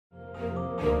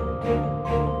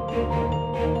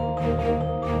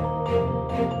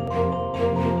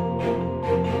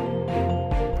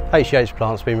HGH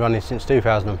plant's been running since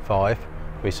 2005.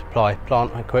 We supply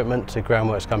plant equipment to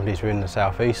groundworks companies within the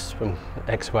southeast, from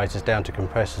excavators down to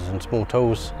compressors and small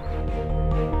tools.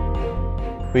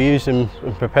 We use them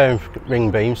in preparing for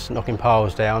ring beams, knocking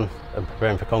piles down and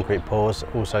preparing for concrete pours,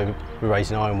 also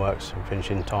raising ironworks and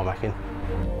finishing tarmacking.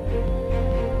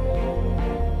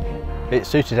 It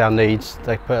suited our needs.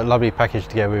 They put a lovely package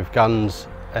together with guns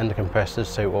and the compressors,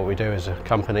 so what we do as a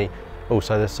company.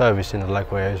 Also the service in the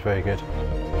local area is very good.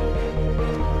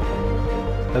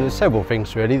 And there's several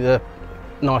things really. The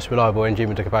nice reliable engine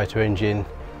with the Kubota engine,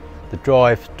 the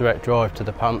direct drive to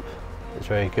the pump is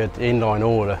very good. The inline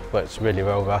oiler works really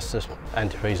well with us, as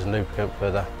antifreeze and lubricant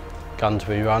for the guns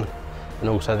we run, and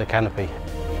also the canopy.